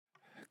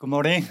Good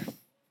morning.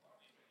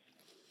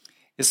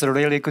 It's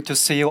really good to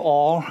see you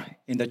all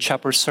in the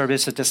chapel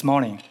service this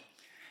morning.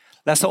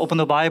 Let's open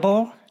the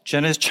Bible,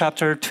 Genesis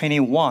chapter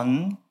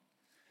 21,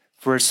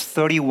 verse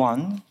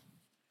 31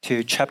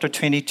 to chapter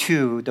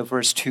 22, the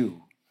verse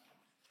 2.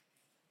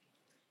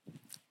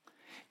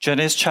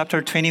 Genesis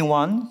chapter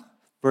 21,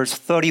 verse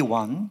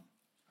 31,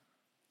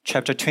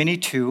 chapter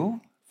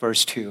 22,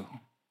 verse 2.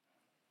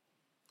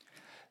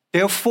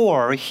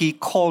 Therefore, he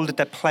called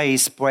the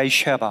place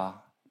Beersheba,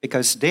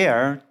 because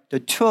there the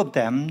two of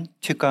them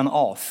took an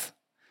oath.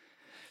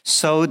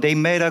 So they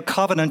made a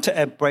covenant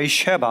at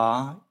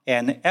Beersheba,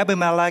 and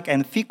Abimelech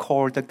and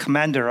Phicol, the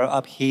commander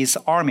of his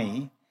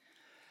army,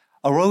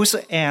 arose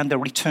and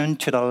returned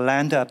to the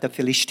land of the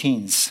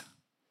Philistines.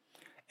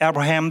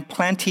 Abraham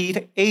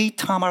planted a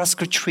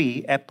tamarisk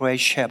tree at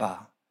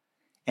Beersheba,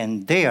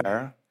 and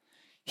there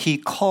he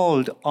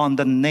called on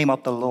the name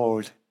of the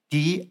Lord,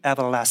 the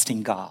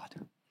everlasting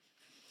God.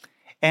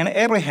 And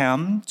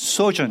Abraham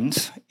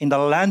sojourned in the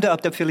land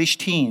of the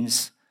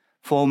Philistines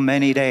for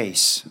many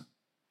days.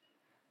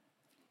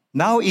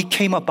 Now it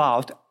came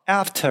about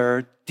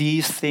after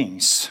these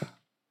things.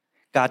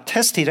 God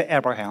tested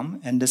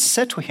Abraham and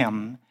said to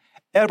him,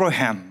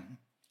 Abraham,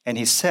 and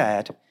he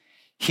said,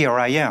 Here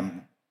I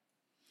am.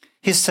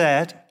 He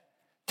said,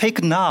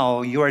 Take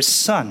now your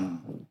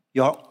son,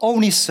 your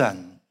only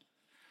son,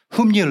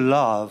 whom you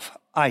love,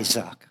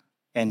 Isaac,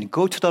 and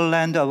go to the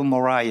land of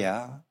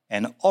Moriah,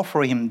 and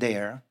offer him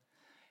there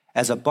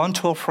as a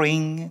burnt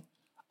offering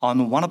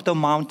on one of the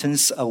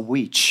mountains of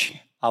which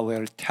I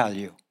will tell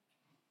you.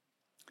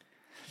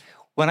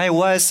 When I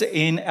was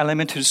in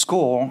elementary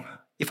school,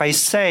 if I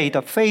say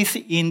the faith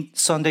in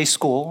Sunday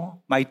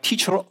school, my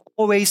teacher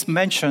always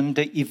mentioned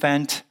the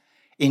event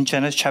in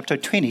Genesis chapter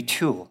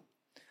 22,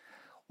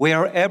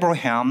 where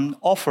Abraham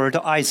offered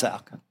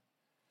Isaac.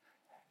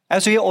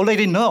 As we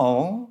already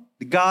know,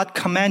 God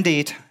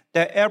commanded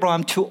that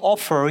Abraham to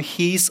offer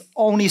his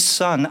only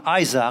son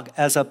Isaac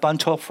as a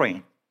burnt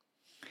offering.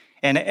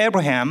 And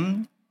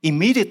Abraham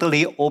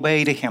immediately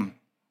obeyed him.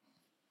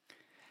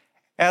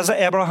 As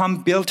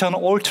Abraham built an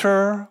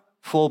altar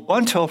for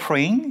burnt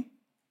offering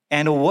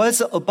and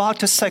was about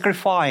to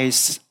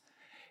sacrifice,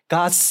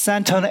 God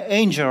sent an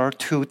angel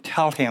to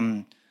tell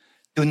him,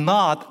 Do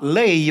not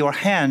lay your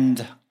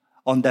hand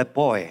on that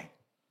boy.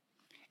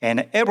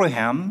 And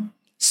Abraham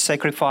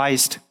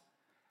sacrificed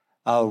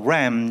a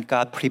ram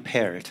God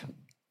prepared.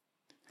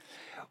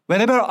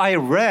 Whenever I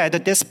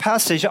read this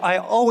passage, I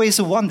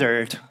always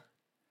wondered,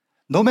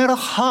 no matter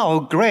how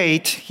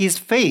great his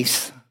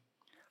faith,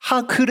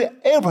 how could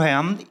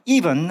Abraham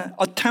even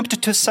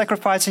attempt to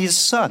sacrifice his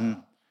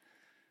son,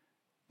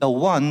 the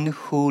one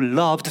who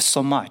loved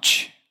so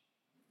much?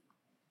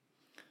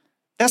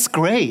 That's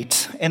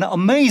great and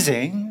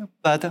amazing,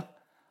 but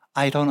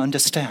I don't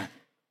understand.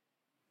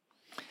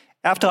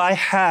 After I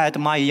had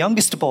my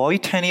youngest boy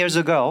 10 years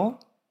ago,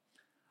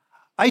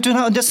 I do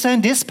not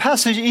understand this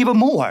passage even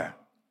more.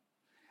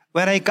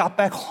 When I got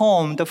back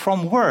home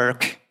from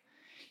work,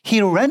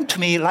 he ran to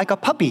me like a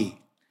puppy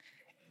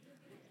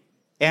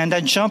and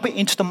then jumped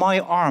into my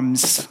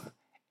arms,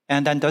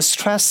 and then the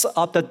stress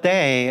of the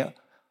day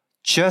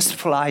just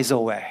flies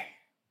away.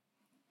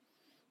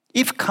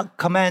 It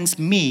commands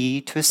me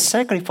to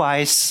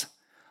sacrifice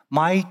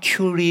my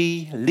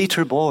curie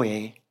little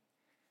boy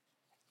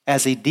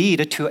as he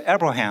did to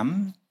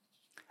Abraham.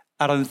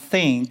 I don't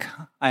think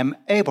I'm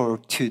able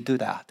to do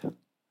that.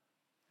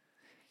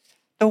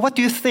 So what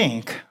do you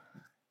think?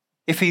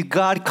 If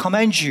God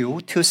commands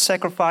you to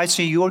sacrifice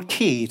your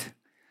kid,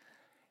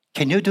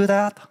 can you do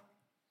that?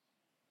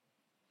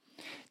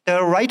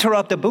 The writer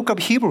of the book of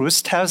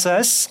Hebrews tells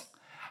us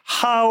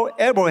how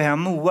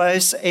Abraham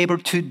was able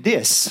to do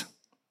this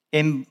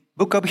in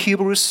book of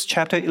Hebrews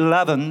chapter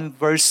 11,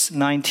 verse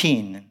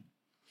 19.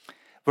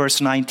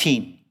 Verse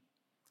 19.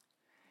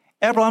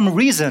 Abraham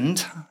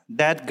reasoned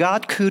that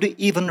God could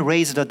even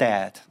raise the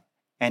dead,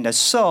 and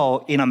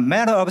so, in a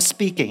manner of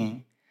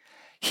speaking,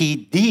 he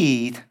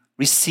did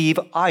receive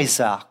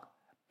Isaac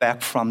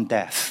back from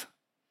death.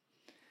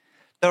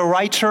 The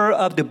writer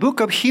of the book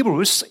of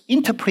Hebrews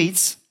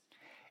interprets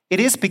it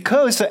is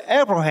because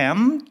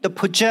Abraham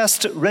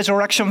possessed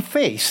resurrection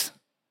faith.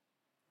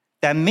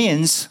 That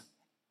means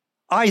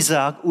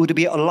Isaac would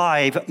be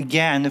alive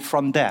again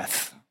from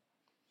death.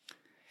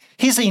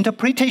 His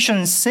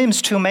interpretation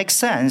seems to make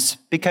sense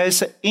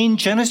because in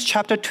Genesis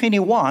chapter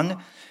 21,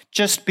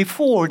 just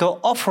before the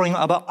offering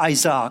of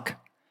Isaac,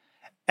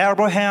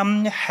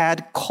 Abraham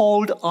had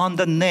called on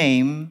the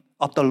name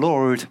of the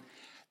Lord,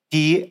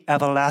 the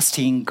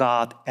everlasting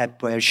God at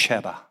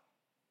Beersheba.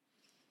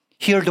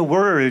 Here the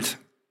word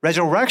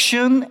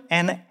resurrection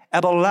and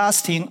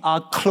everlasting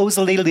are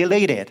closely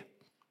related.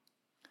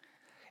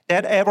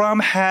 That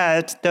Abraham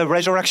had the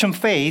resurrection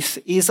faith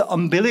is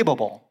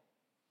unbelievable.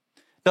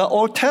 The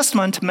Old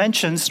Testament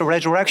mentions the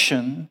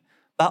resurrection,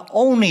 but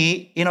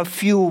only in a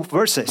few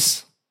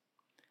verses.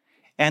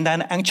 And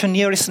then ancient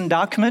Near Eastern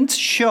documents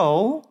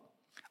show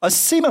a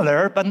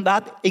similar but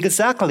not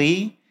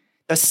exactly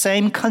the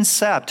same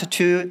concept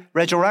to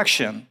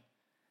resurrection.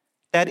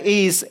 that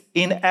is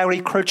in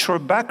agricultural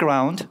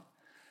background,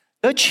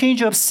 the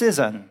change of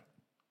season,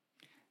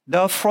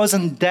 the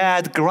frozen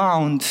dead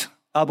ground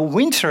of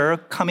winter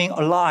coming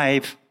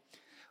alive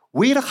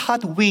with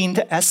hot wind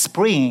as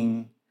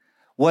spring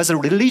was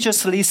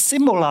religiously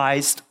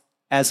symbolized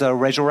as a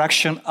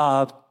resurrection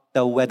of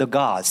the weather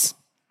gods.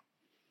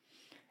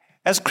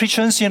 As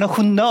Christians,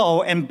 who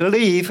know and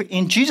believe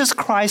in Jesus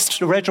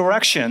Christ's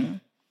resurrection,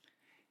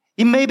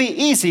 it may be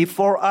easy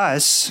for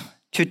us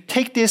to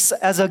take this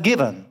as a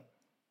given.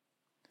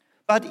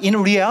 But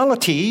in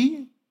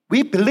reality,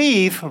 we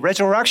believe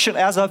resurrection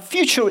as a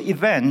future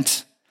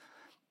event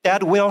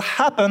that will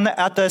happen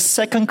at the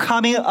second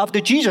coming of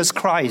the Jesus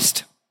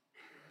Christ,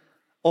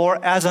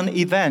 or as an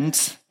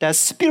event that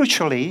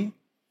spiritually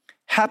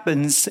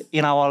happens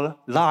in our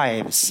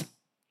lives.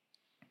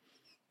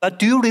 But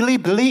do you really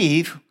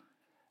believe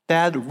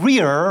that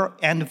real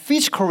and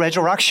physical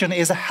resurrection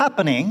is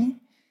happening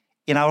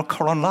in our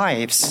current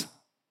lives?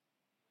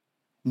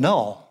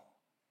 No.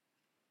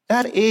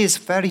 That is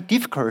very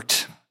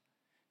difficult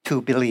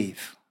to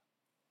believe.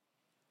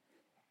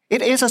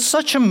 It is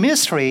such a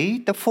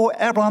mystery for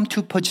Abraham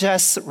to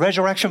possess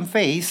resurrection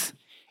faith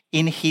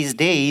in his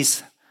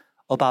days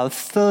about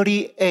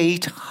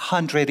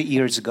 3,800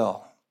 years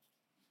ago.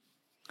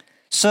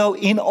 So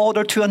in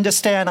order to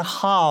understand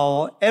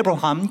how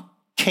Abraham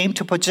came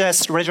to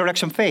possess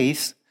resurrection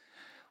faith,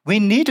 we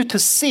need to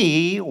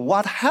see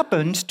what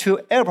happened to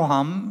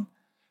Abraham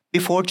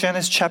before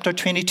Genesis chapter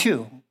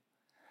 22.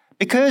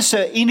 Because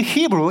in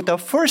Hebrew, the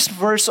first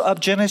verse of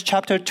Genesis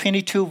chapter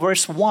 22,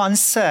 verse 1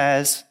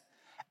 says,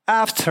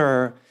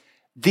 after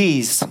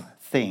these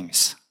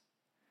things.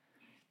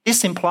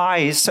 This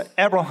implies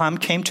Abraham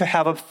came to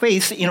have a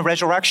faith in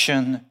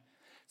resurrection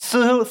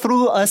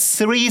through a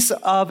series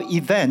of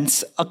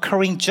events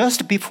occurring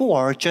just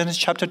before Genesis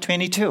chapter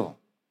 22.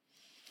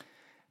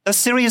 The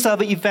series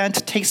of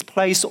events takes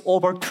place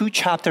over 2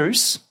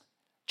 chapters,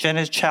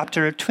 Genesis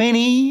chapter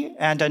 20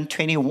 and then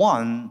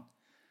 21.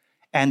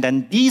 And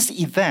then these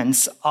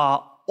events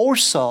are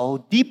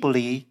also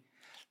deeply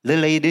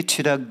related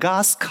to the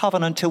God's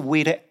covenant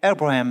with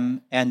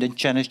Abraham and in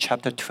Genesis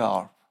chapter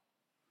 12.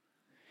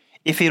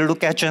 If you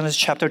look at Genesis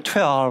chapter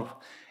 12,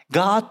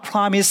 God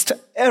promised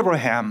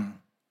Abraham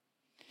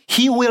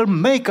he will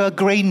make a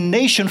great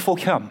nation for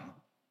him.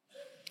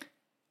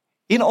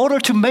 In order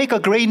to make a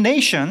great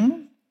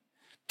nation,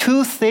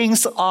 2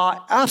 things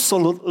are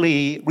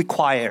absolutely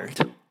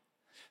required.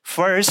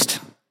 First,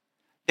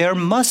 there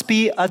must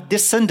be a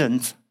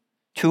descendant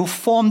to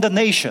form the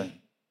nation.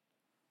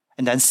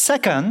 And then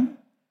second,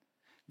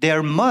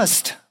 there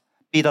must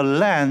be the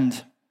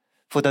land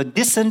for the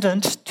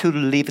descendant to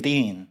live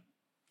in.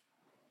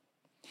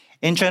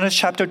 In Genesis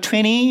chapter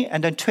 20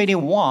 and then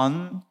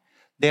 21,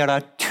 there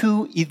are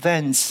 2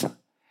 events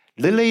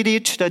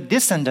related to the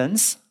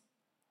descendants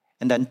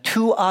and then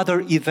 2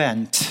 other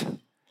events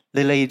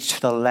related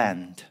to the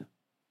land.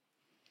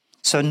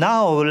 So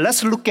now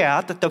let's look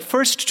at the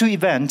first 2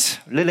 events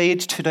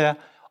related to the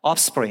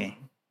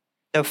offspring.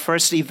 The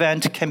first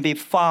event can be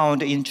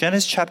found in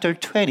Genesis chapter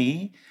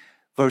 20,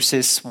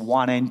 verses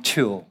 1 and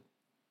 2.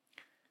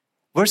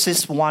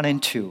 Verses 1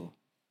 and 2.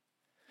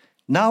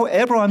 Now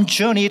Abraham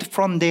journeyed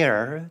from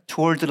there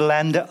toward the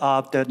land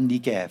of the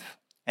Negev,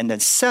 and then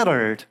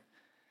settled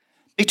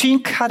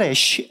between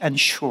Kadesh and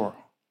Shur,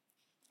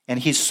 and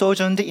he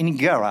sojourned in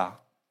Gerar.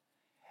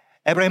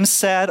 Abraham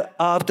said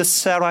of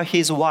Sarah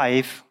his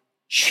wife,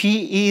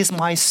 she is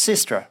my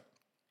sister.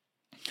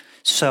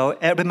 So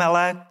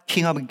Abimelech,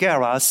 king of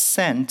Gerar,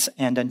 sent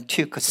and then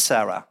took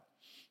Sarah.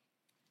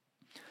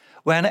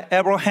 When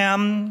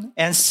Abraham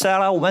and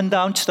Sarah went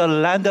down to the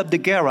land of the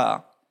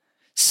Gerar,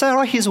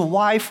 Sarah his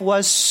wife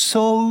was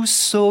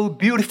so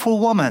beautiful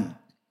woman.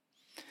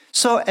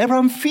 So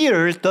Abraham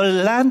feared the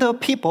land of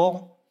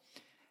people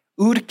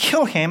would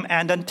kill him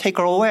and then take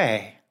her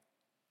away.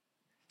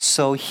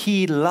 So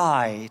he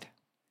lied.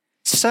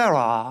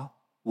 Sarah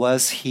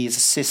was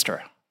his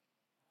sister.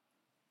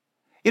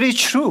 It is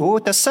true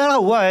that Sarah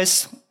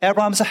was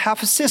Abraham's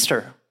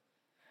half-sister,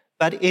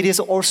 but it is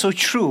also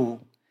true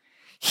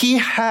he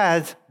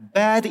had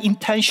bad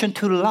intention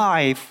to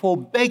lie for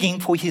begging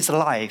for his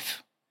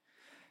life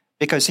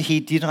because he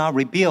did not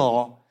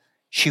reveal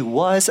she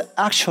was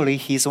actually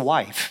his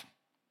wife.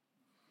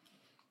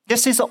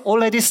 This is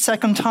already the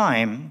second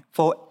time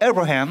for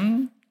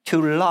Abraham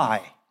to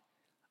lie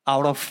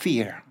out of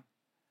fear.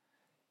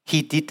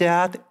 He did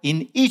that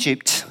in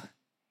Egypt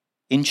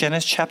in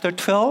Genesis chapter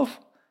 12,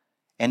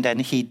 and then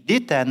he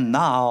did that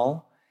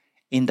now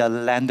in the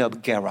land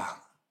of Gerar.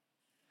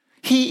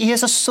 He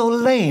is so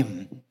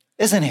lame,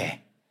 isn't he?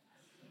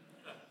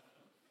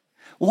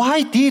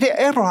 Why did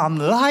Abraham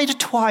lie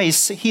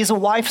twice? His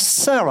wife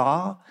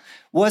Sarah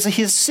was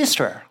his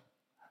sister.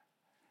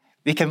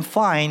 We can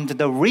find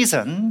the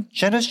reason,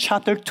 Genesis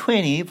chapter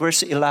 20,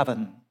 verse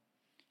 11.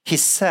 He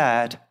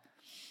said,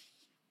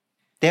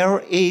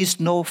 there is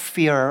no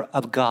fear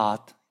of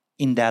God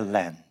in that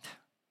land.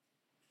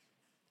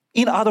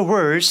 In other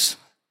words,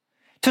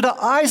 to the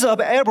eyes of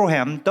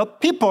Abraham, the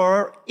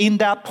people in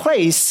that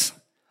place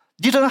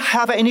didn't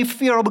have any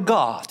fear of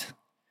God.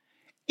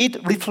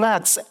 It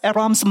reflects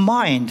Abraham's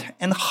mind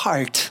and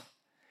heart.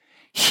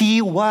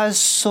 He was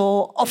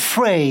so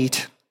afraid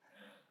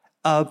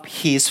of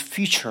his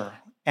future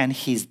and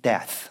his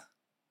death.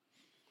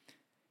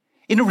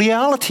 In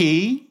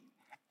reality,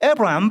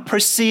 Abraham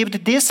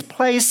perceived this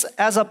place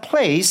as a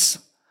place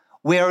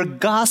where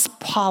God's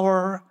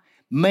power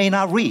may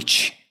not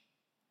reach.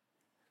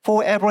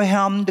 For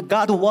Abraham,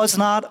 God was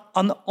not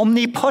an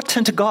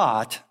omnipotent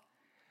God,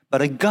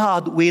 but a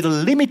God with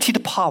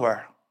limited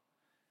power,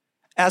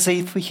 as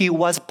if he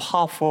was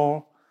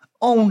powerful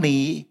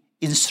only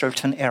in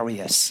certain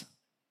areas.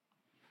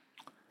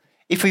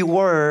 If we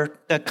were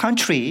a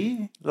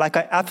country like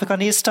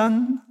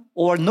Afghanistan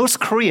or North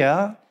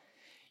Korea,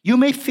 you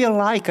may feel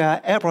like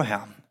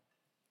Abraham.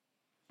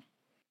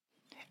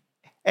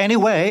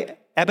 Anyway,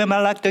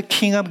 Abimelech, the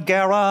king of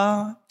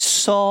Gerar,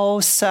 saw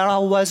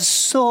Sarah was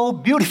so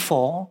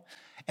beautiful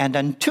and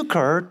then took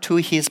her to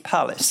his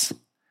palace.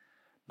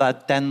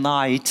 But that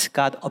night,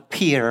 God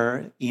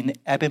appeared in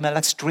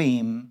Abimelech's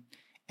dream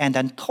and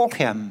then told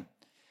him,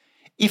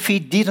 if he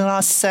did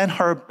not send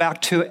her back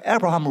to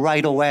Abraham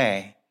right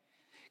away,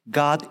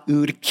 God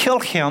would kill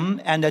him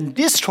and then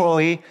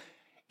destroy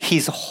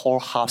his whole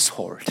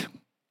household.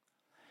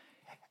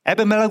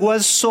 Abimelech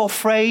was so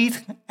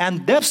afraid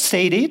and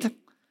devastated,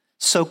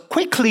 so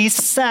quickly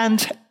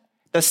sent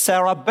the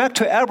Sarah back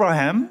to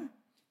Abraham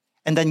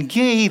and then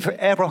gave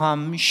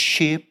Abraham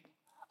sheep,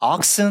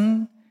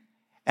 oxen,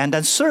 and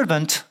then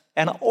servant,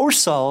 and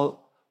also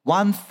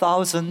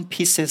 1,000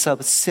 pieces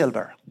of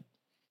silver.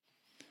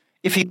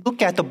 If you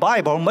look at the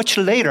Bible, much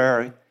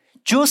later,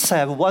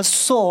 Joseph was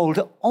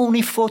sold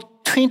only for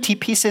 20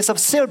 pieces of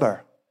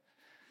silver.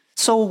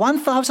 So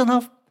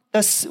 1,000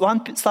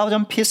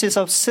 pieces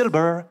of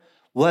silver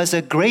was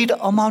a great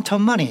amount of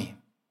money.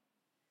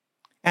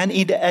 And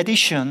in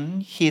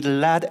addition, he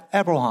let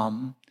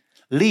Abraham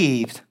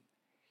live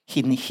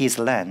in his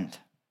land.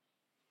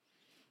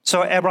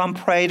 So Abraham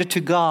prayed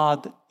to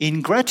God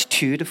in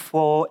gratitude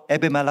for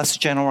Abimelech's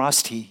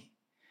generosity.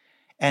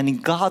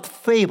 And God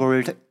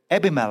favored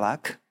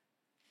Abimelech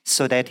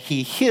so that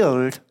he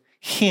healed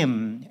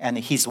him and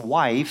his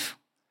wife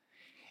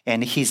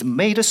and his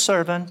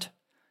maidservant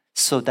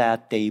so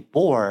that they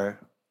bore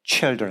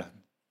children.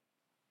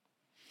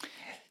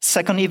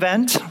 Second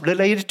event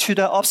related to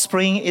the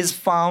offspring is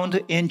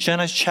found in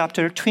Genesis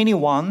chapter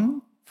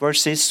 21,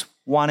 verses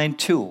 1 and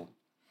 2.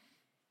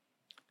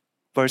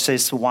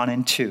 Verses 1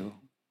 and 2.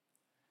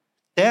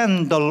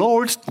 Then the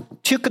Lord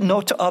took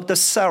note of the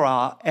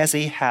Sarah as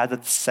he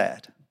had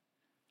said.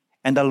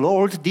 And the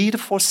Lord did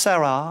for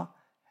Sarah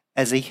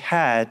as he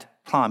had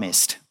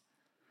promised.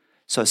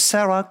 So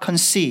Sarah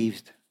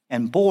conceived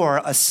and bore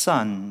a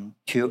son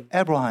to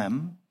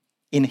Abraham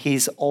in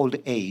his old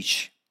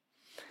age,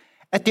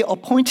 at the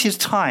appointed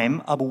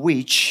time of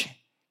which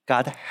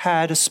God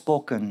had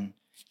spoken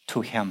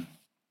to him.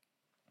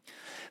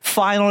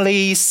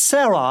 Finally,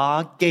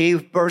 Sarah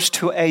gave birth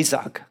to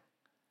Isaac.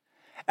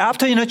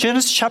 After in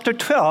Genesis chapter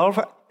 12,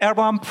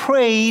 Abraham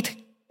prayed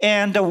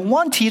and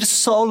wanted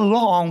so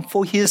long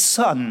for his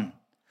son.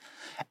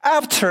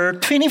 After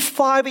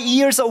 25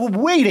 years of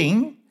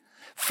waiting,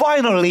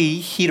 finally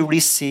he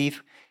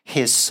received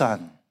his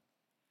son.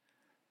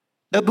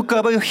 The book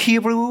of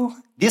Hebrew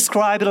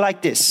described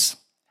like this: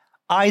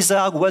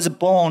 Isaac was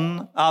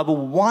born of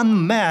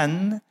one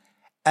man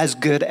as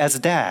good as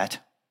dead.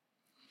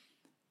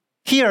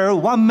 Here,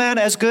 one man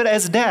as good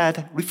as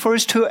dead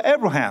refers to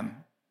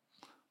Abraham.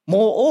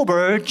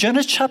 Moreover,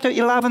 Genesis chapter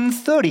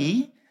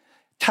 11:30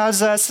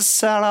 tells us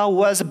Sarah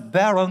was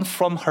barren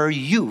from her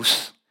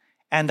youth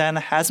and then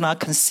has not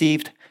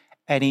conceived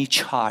any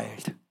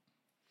child.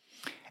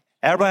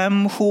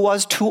 Abraham, who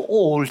was too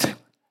old,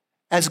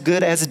 as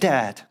good as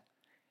dead,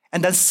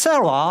 and then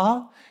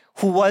Sarah,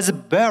 who was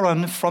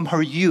barren from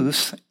her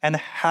youth and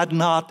had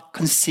not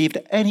conceived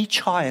any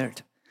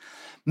child,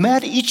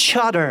 met each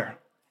other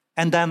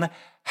and then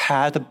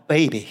had a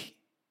baby.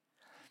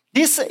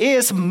 This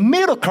is a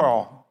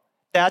miracle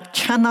that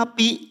cannot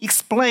be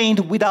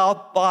explained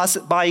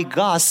by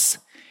God's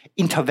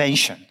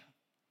intervention.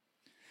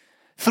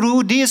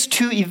 Through these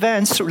two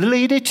events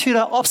related to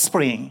the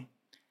offspring,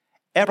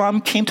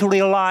 Abraham came to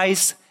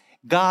realize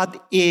God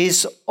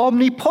is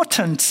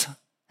omnipotent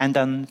and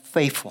then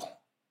faithful.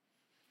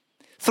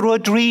 Through a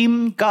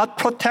dream, God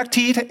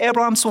protected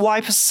Abraham's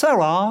wife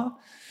Sarah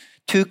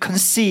to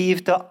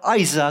conceive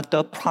Isaac,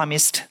 the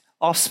promised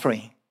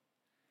offspring.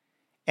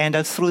 And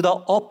through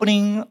the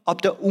opening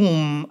of the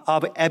womb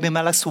of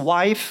Abimelech's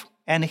wife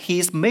and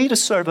his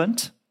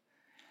maidservant,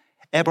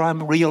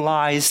 Abraham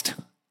realized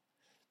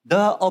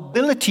the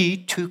ability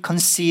to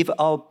conceive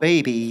a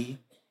baby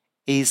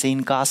is in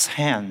God's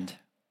hand.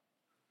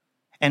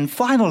 And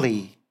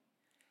finally,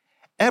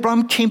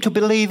 Abraham came to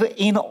believe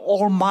in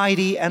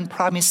Almighty and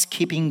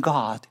promise-keeping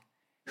God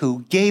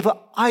who gave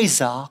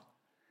Isaac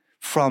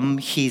from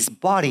his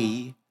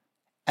body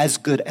as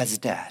good as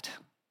dead.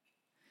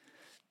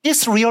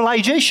 This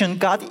realization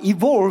got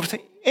evolved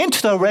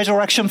into the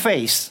resurrection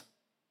phase.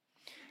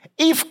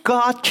 If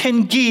God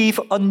can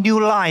give a new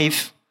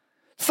life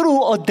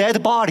through a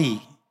dead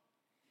body,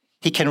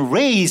 he can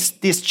raise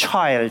this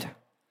child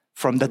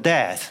from the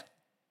dead.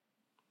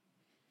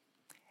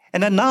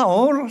 And then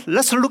now,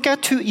 let's look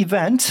at two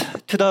events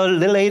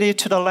related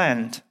to the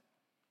land.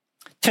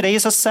 Today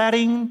is a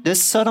setting,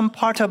 this certain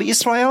part of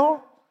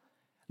Israel,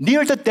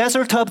 near the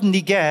desert of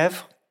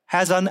Negev,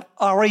 has an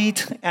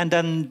arid and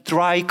then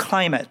dry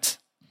climate.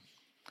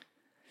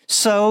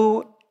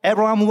 So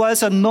Abraham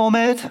was a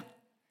nomad.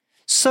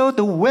 So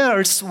the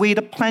wells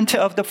with plenty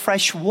of the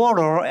fresh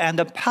water and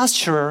the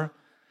pasture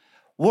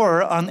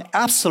were an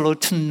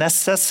absolute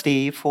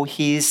necessity for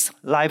his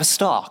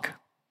livestock.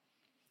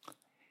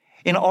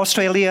 In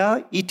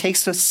Australia, it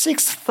takes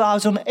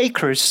 6,000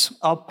 acres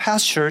of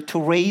pasture to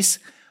raise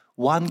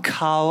one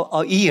cow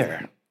a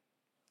year.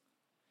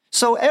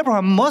 So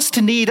Abraham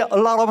must need a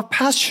lot of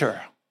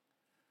pasture.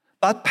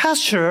 But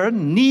pasture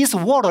needs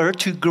water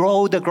to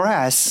grow the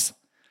grass.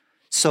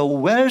 So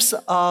wells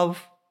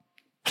of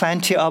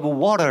plenty of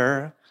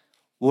water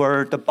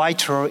were the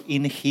vital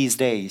in his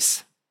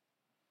days.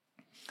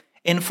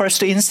 In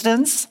first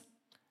instance,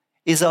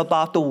 is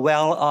about the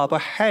well of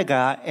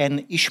Hagar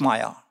and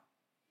Ishmael.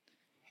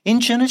 In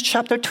Genesis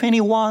chapter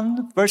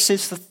 21,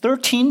 verses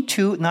 13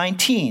 to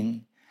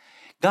 19,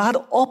 God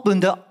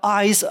opened the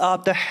eyes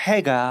of the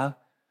Hagar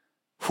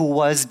who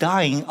was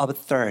dying of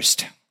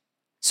thirst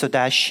so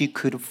that she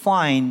could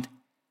find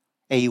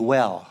a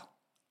well.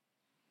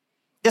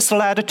 This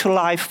led to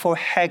life for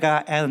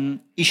Hagar and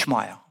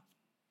Ishmael.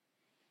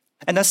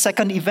 And the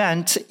second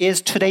event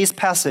is today's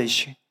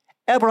passage,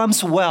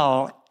 Abraham's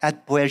well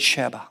at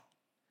Beersheba.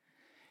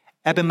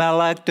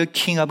 Abimelech, the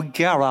king of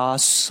Gerar,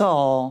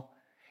 saw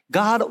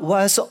God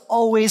was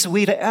always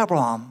with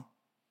Abraham.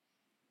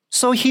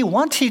 So he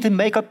wanted to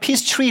make a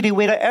peace treaty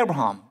with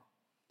Abraham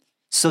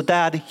so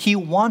that he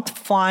won't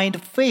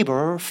find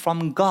favor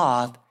from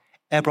God,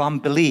 Abraham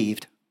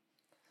believed.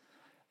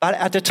 But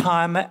at the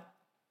time,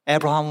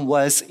 Abraham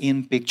was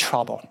in big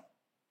trouble.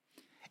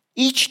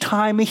 Each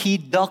time he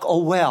dug a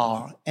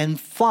well and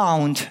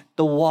found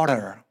the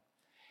water,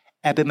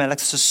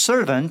 Abimelech's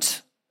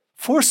servant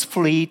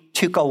forcefully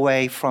took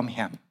away from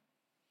him.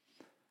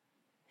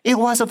 It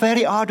was a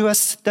very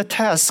arduous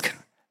task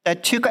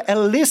that took at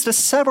least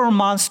several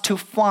months to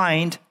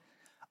find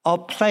a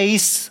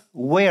place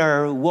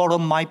where water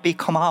might be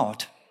come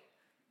out.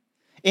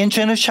 In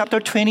Genesis chapter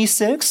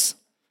 26,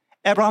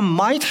 Abraham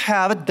might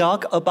have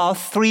dug about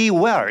 3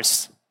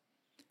 wells,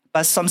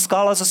 but some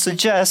scholars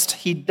suggest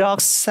he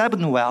dug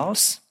 7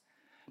 wells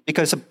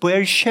because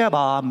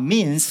Beersheba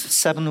means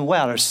 7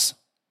 wells.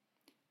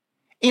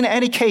 In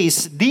any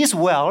case, these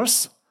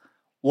wells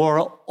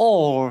were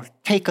all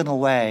taken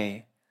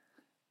away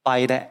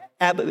by the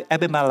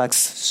Abimelech's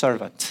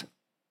servant.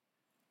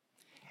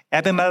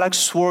 Abimelech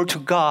swore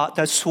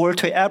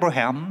to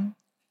Abraham,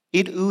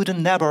 it would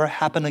never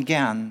happen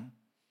again.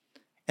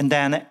 And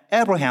then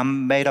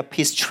Abraham made a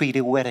peace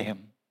treaty with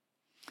him.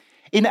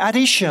 In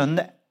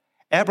addition,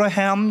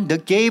 Abraham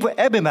gave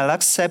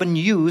Abimelech 7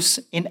 ewes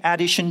in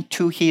addition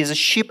to his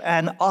sheep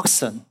and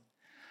oxen,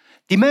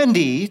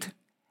 demanded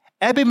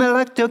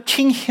Abimelech the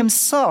king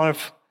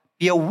himself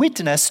be a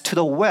witness to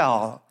the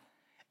well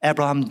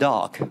Abraham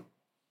dug.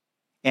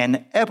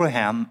 And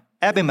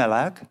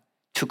Abimelech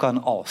took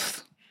an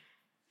oath.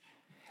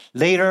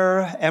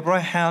 Later,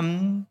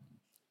 Abraham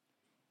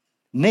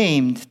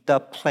named the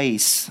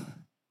place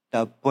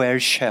the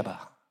Beersheba.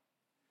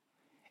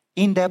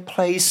 In that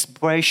place,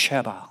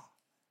 Beersheba,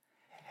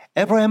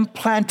 Abraham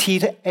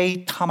planted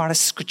a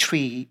tamarisk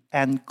tree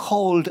and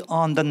called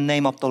on the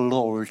name of the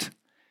Lord,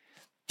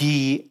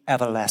 the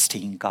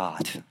everlasting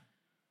God.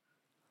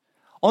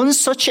 On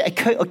such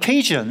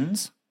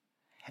occasions,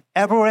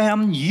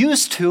 Abraham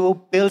used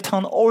to build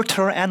an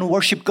altar and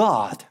worship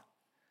God.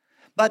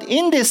 But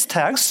in this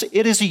text,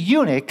 it is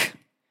unique.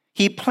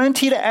 He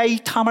planted a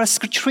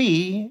tamarisk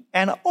tree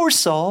and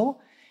also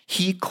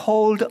he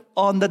called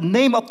on the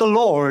name of the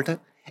Lord,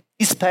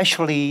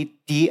 especially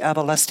the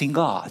everlasting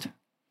God.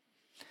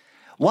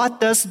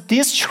 What does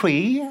this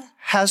tree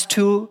has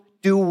to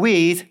do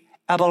with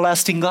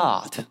everlasting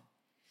God?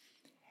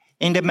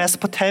 In the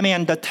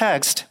Mesopotamian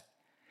text,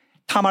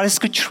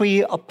 tamarisk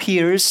tree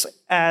appears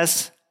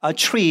as a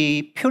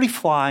tree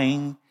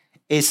purifying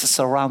its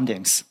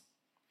surroundings.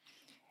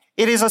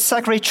 It is a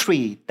sacred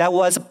tree that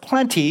was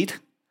planted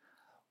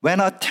when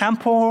a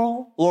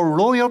temple or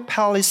royal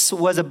palace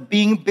was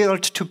being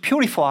built to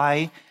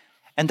purify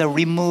and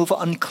remove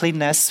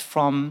uncleanness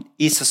from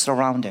its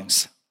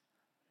surroundings.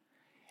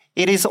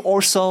 It is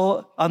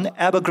also an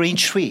evergreen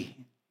tree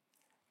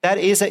that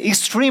is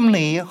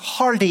extremely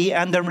hardy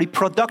and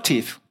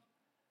reproductive,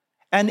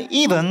 and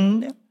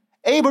even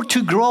able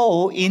to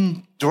grow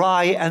in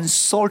dry and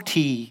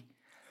salty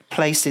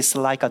places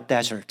like a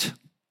desert.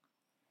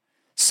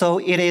 So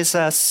it is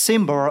a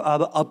symbol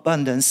of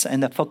abundance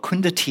and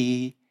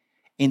fecundity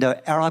in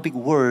the Arabic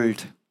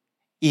world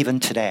even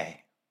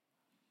today.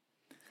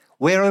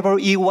 Wherever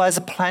it was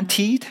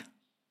planted,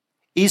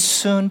 it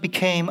soon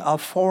became a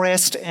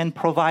forest and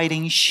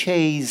providing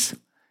shades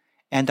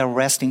and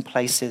resting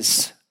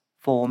places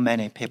for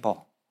many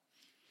people.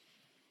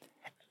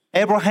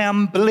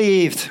 Abraham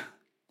believed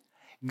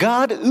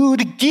God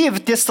would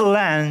give this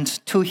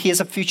land to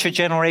his future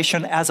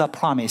generation as a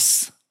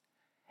promise,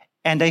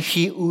 and that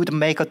he would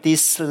make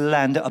this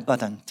land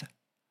abundant.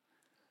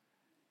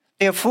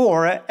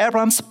 Therefore,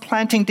 Abraham's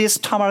planting this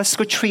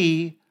tamarisk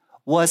tree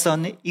was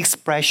an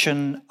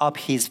expression of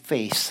his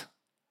faith,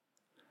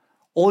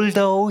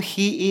 although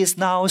he is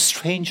now a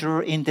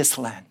stranger in this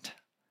land,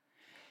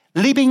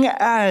 living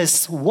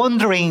as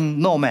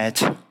wandering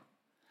nomad.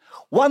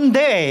 One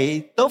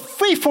day, the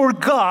faithful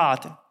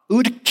God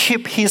would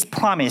keep his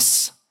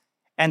promise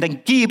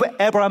and give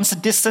Abraham's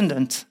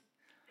descendant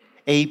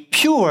a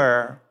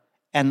pure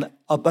and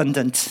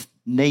abundant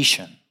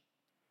nation.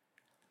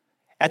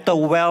 At the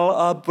well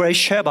of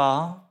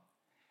Beersheba,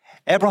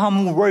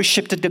 Abraham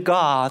worshipped the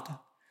God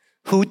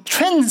who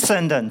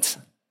transcended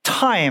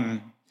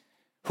time,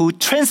 who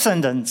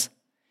transcended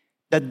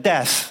the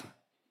death,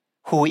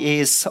 who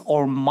is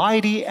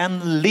almighty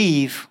and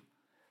live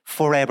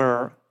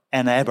forever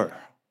and ever.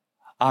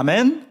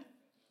 Amen.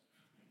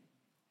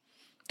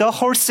 The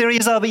whole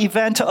series of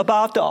events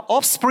about the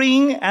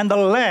offspring and the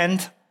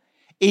land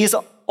is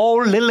all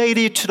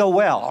related to the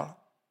well.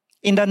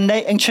 In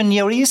the ancient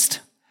Near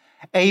East,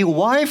 a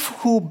wife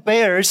who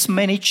bears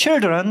many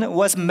children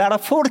was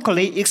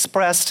metaphorically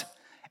expressed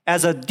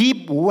as a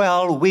deep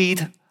well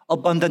with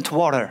abundant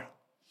water.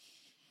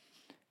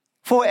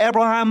 For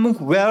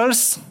Abraham,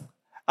 wells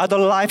are the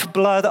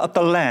lifeblood of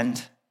the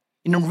land,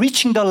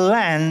 enriching the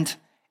land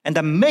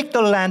and make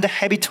the land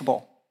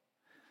habitable.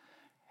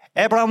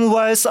 Abraham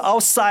was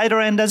outsider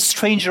and a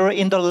stranger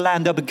in the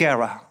land of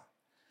Gerar.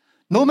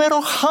 No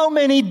matter how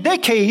many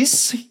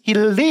decades he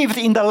lived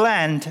in the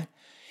land,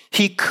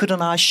 he could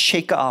not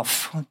shake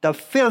off the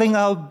feeling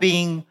of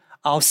being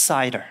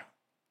outsider.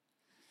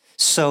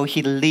 So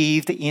he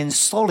lived in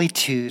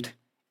solitude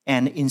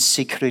and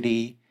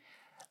insecurity,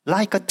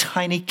 like a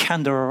tiny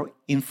candle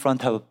in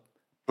front of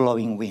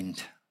blowing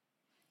wind.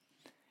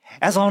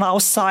 As an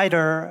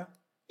outsider,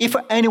 if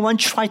anyone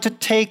tried to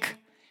take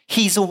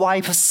his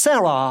wife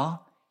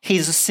Sarah,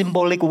 his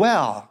symbolic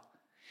well,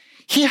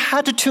 he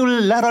had to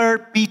let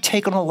her be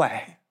taken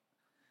away.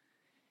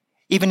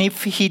 Even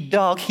if he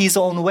dug his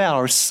own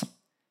wells,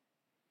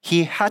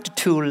 he had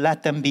to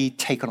let them be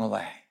taken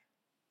away.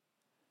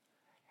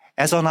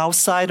 As an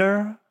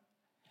outsider,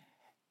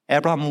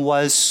 Abraham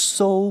was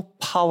so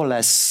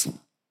powerless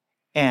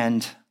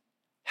and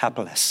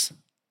helpless.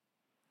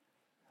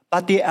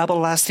 But the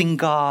everlasting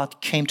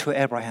God came to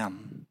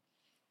Abraham.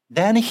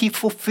 Then he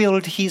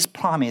fulfilled his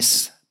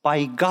promise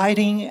by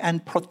guiding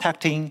and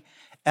protecting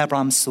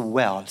Abraham's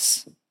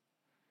wells.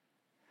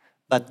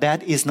 But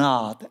that is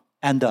not the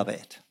end of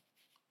it.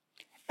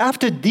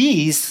 After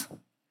this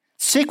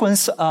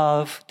sequence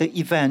of the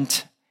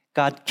event,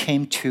 God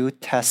came to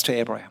test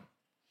Abraham.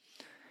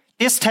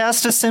 This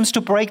test seems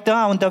to break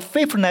down the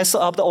faithfulness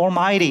of the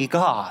Almighty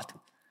God.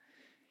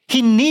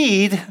 He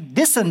needs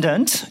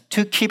descendants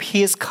to keep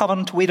his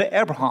covenant with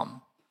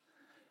Abraham.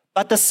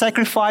 But the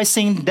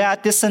sacrificing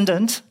that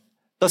descendant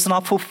does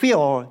not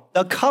fulfill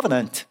the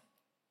covenant.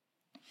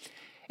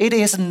 It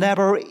is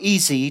never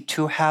easy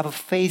to have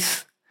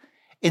faith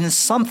in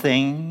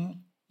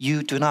something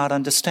you do not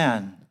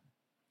understand.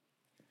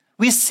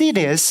 We see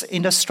this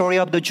in the story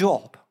of the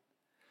Job.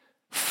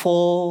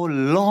 For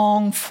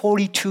long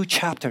 42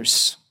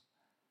 chapters,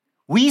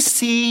 we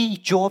see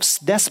Job's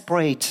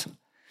desperate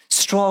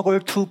struggle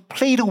to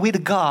plead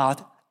with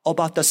God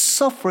about the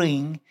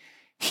suffering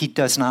he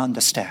does not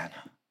understand.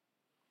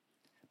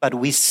 But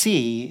we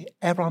see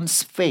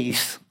Abraham's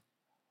faith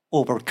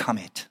overcome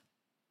it.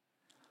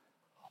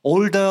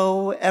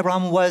 Although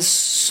Abraham was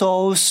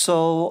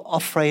so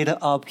afraid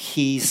of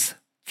his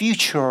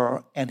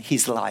future and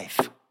his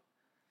life,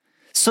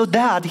 so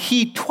that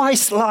he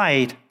twice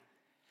lied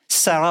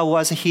Sarah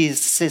was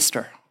his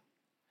sister.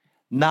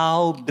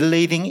 Now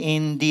believing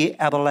in the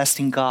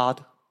everlasting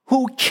God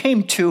who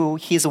came to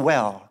his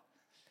well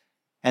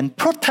and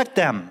protect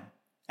them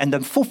and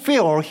then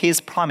fulfill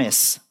his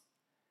promise,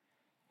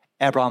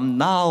 Abraham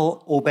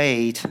now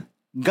obeyed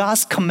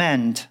God's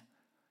command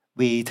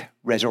with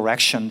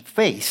resurrection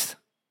faith.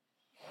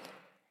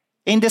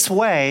 In this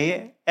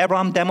way,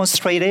 Abraham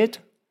demonstrated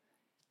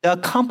the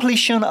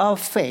completion of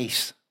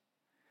faith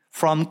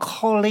from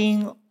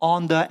calling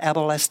on the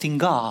everlasting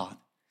God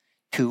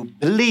to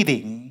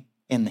believing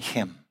in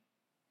him.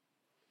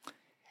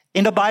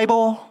 In the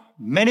Bible,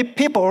 many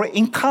people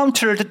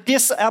encountered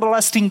this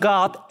everlasting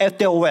God at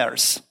their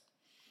wells.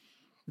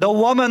 The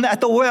woman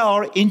at the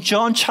well in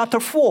John chapter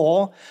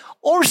 4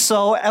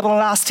 also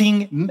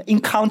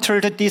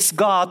encountered this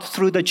God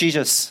through the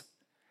Jesus.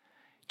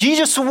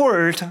 Jesus'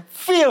 word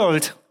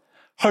filled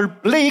her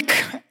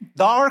bleak,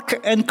 dark,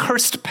 and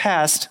cursed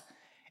past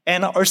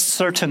and a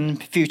certain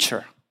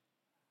future.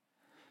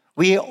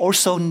 We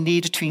also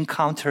need to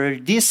encounter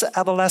this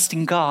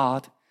everlasting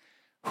God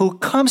who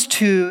comes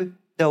to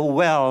the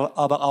well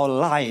of our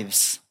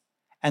lives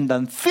and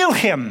then feel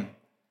him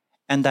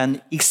and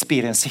then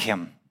experience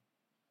him.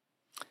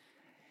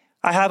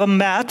 I have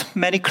met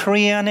many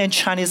Korean and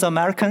Chinese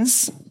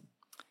Americans.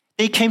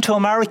 They came to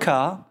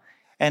America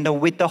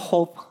and with the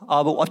hope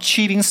of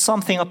achieving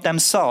something of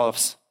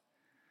themselves.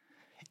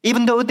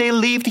 Even though they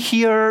lived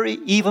here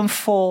even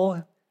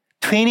for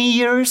 20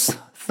 years,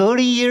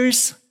 30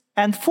 years,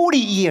 and 40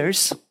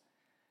 years,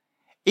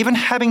 even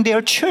having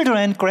their children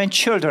and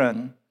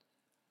grandchildren,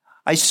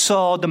 I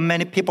saw that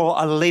many people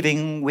are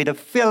living with a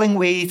feeling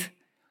with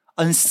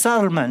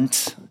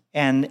unsettlement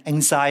and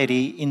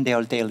anxiety in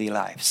their daily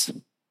lives.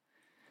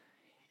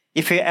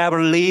 If you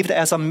ever lived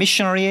as a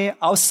missionary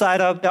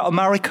outside of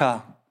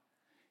America,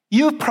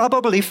 you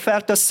probably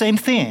felt the same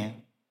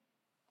thing.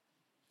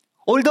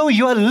 Although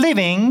you are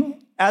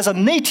living as a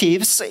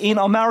natives in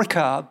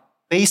America,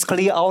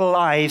 basically our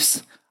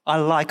lives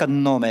are like a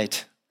nomad,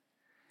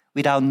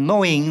 without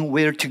knowing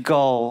where to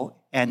go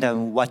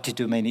and what to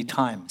do many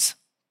times.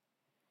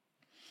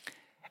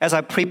 As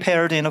I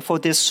prepared for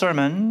this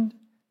sermon,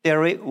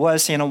 there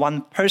was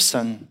one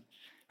person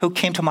who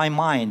came to my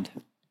mind.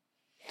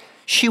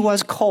 She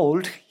was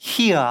called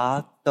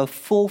Hia, the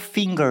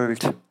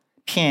four-fingered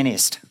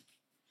pianist.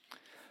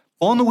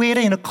 Born with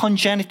a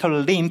congenital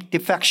limb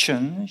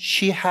defection,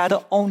 she had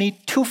only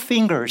 2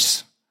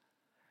 fingers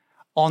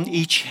on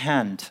each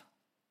hand.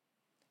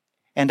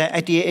 And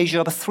at the age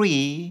of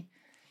 3,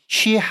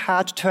 she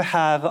had to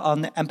have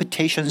an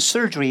amputation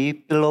surgery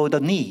below the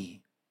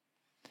knee.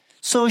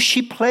 So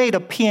she played the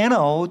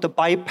piano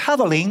by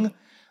pedaling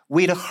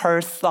with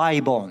her thigh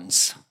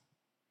bones.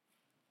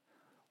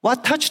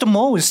 What touched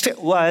most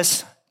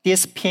was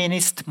this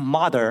pianist's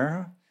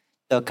mother,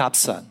 the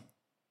Gabson.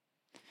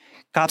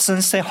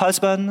 Gabson's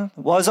husband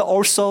was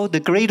also the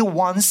grade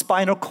 1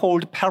 spinal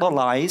cord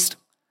paralyzed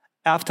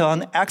after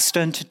an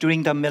accident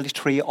during the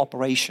military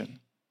operation.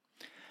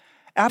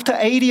 After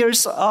 8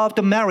 years of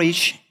the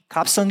marriage,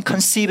 Gabson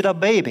conceived a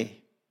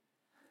baby,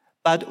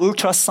 but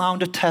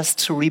ultrasound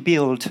tests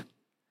revealed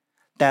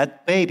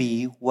that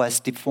baby was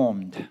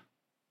deformed.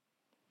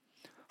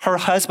 Her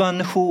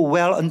husband, who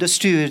well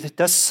understood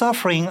the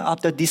suffering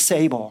of the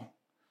disabled,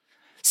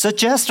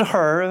 suggested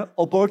her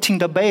aborting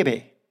the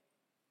baby.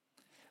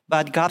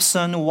 But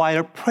Gabson,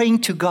 while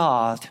praying to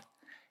God,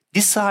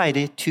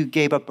 decided to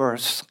give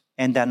birth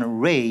and then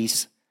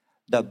raise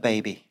the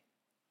baby.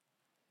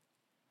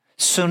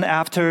 Soon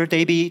after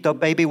the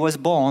baby was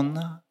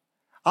born,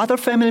 other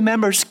family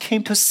members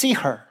came to see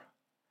her,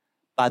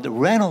 but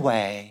ran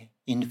away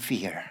in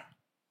fear.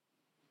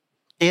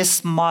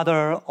 This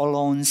mother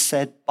alone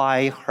sat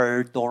by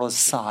her daughter's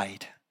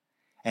side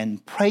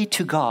and prayed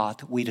to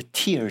God with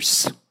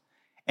tears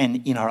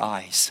and in her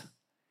eyes.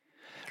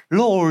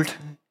 Lord,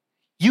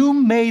 you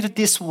made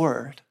this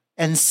world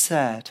and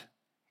said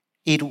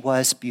it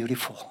was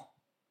beautiful.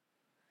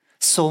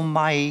 So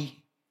my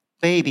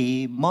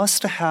baby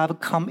must have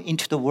come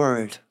into the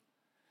world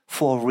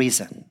for a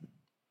reason.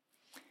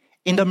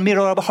 In the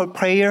middle of her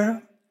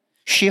prayer,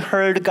 she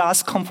heard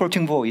God's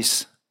comforting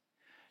voice.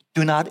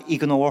 Do not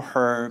ignore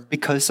her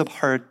because of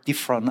her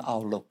different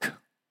outlook.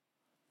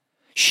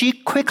 She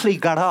quickly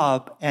got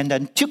up and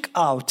then took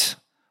out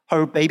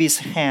her baby's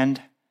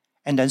hand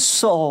and then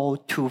saw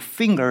 2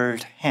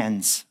 fingered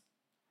hands.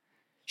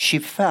 She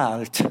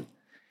felt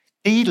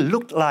they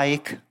looked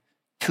like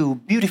 2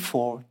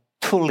 beautiful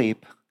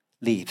tulip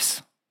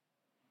leaves.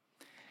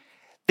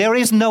 There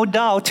is no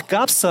doubt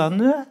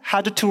Gabson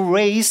had to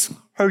raise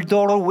her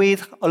daughter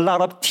with a lot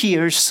of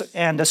tears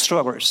and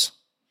struggles.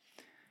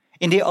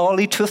 In the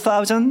early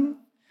 2000s,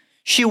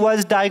 she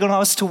was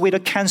diagnosed with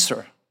a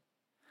cancer.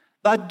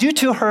 But due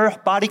to her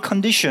body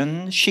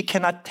condition, she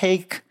cannot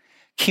take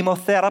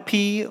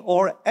chemotherapy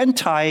or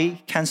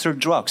anti-cancer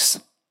drugs.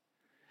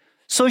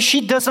 So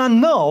she does not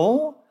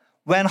know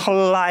when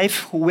her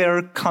life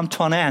will come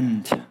to an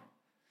end.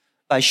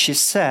 But she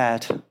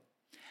said,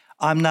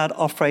 I'm not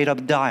afraid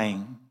of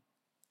dying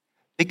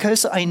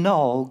because I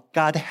know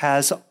God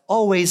has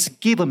always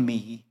given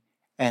me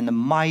and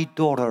my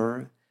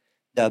daughter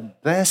the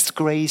best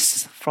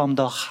grace from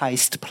the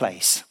highest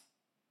place.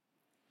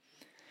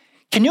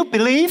 Can you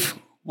believe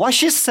what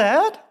she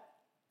said?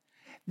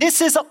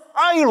 This is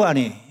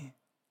irony.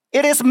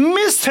 It is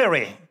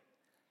mystery.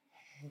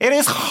 It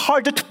is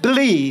hard to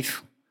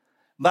believe,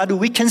 but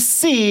we can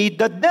see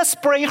the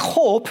desperate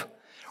hope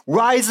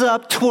rise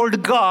up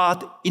toward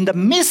God in the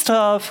midst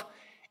of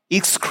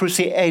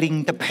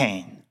excruciating the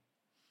pain.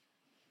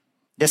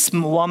 This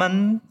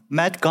woman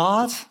met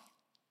God.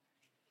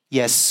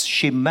 Yes,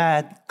 she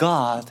met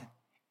God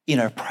in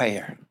her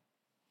prayer.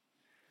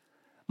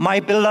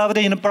 My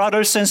beloved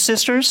brothers and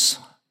sisters,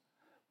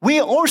 we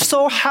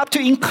also have to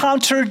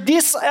encounter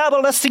this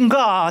everlasting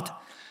God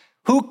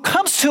who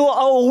comes to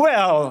our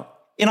well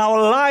in our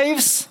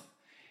lives,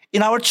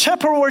 in our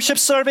chapel worship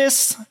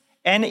service,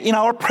 and in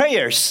our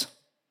prayers.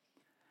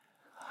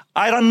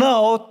 I don't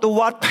know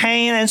what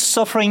pain and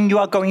suffering you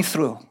are going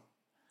through.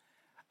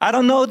 I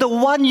don't know the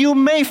one you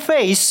may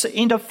face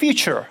in the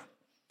future.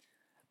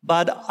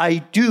 But I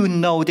do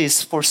know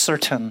this for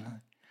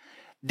certain.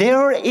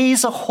 There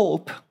is a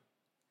hope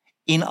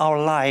in our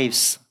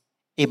lives,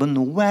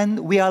 even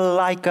when we are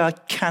like a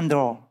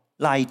candle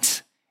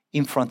light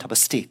in front of a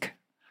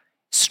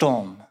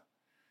storm.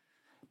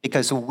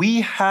 Because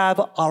we have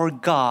our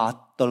God,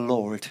 the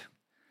Lord,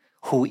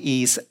 who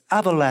is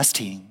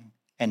everlasting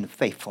and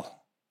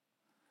faithful.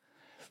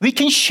 We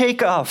can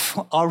shake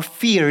off our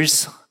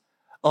fears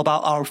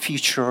about our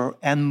future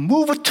and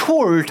move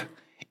toward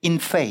in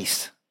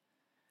faith.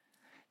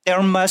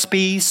 There must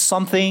be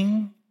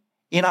something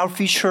in our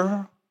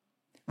future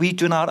we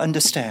do not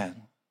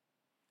understand.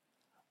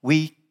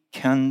 We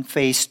can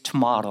face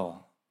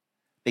tomorrow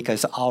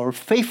because our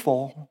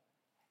faithful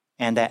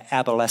and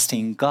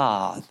everlasting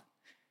God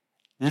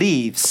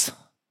lives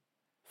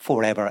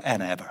forever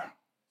and ever.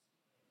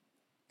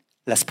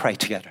 Let's pray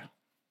together.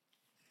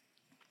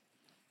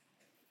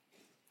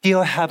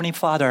 Dear Heavenly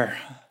Father,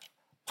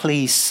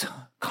 please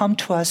come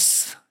to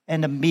us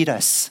and meet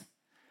us.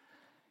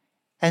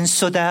 And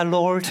so that,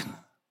 Lord,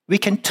 we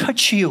can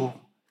touch you,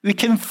 we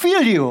can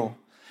feel you,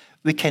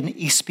 we can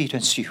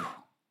experience you.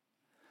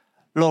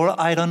 Lord,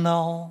 I don't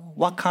know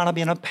what kind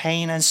of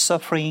pain and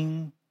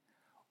suffering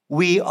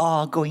we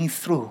are going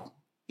through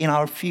in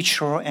our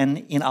future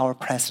and in our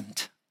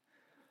present.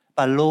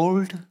 But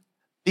Lord,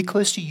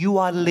 because you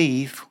are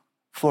live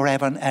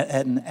forever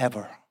and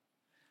ever,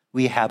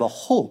 we have a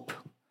hope,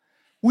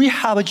 we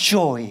have a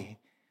joy,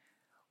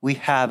 we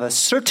have a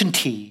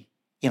certainty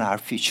in our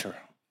future.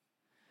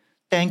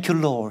 Thank you,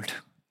 Lord.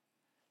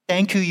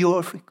 Thank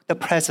you, the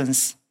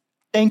presence.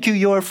 Thank you,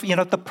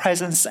 the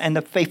presence and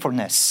the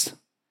faithfulness.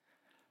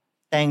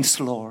 Thanks,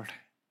 Lord,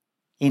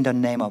 in the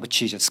name of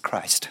Jesus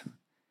Christ.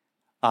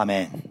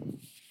 Amen.